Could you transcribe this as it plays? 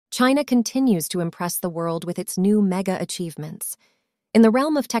China continues to impress the world with its new mega achievements. In the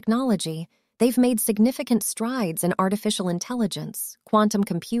realm of technology, they've made significant strides in artificial intelligence, quantum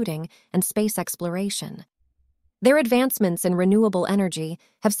computing, and space exploration. Their advancements in renewable energy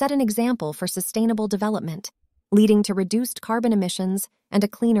have set an example for sustainable development, leading to reduced carbon emissions and a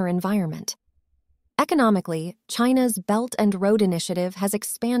cleaner environment. Economically, China's Belt and Road Initiative has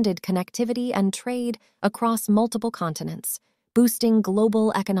expanded connectivity and trade across multiple continents, boosting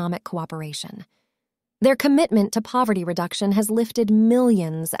global economic cooperation. Their commitment to poverty reduction has lifted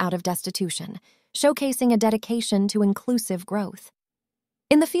millions out of destitution, showcasing a dedication to inclusive growth.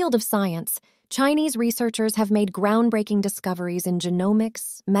 In the field of science, Chinese researchers have made groundbreaking discoveries in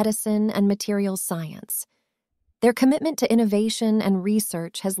genomics, medicine, and materials science. Their commitment to innovation and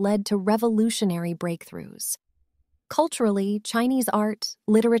research has led to revolutionary breakthroughs. Culturally, Chinese art,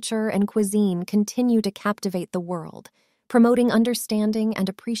 literature, and cuisine continue to captivate the world, promoting understanding and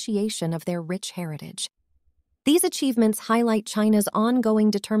appreciation of their rich heritage. These achievements highlight China's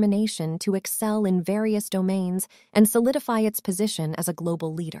ongoing determination to excel in various domains and solidify its position as a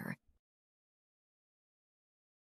global leader.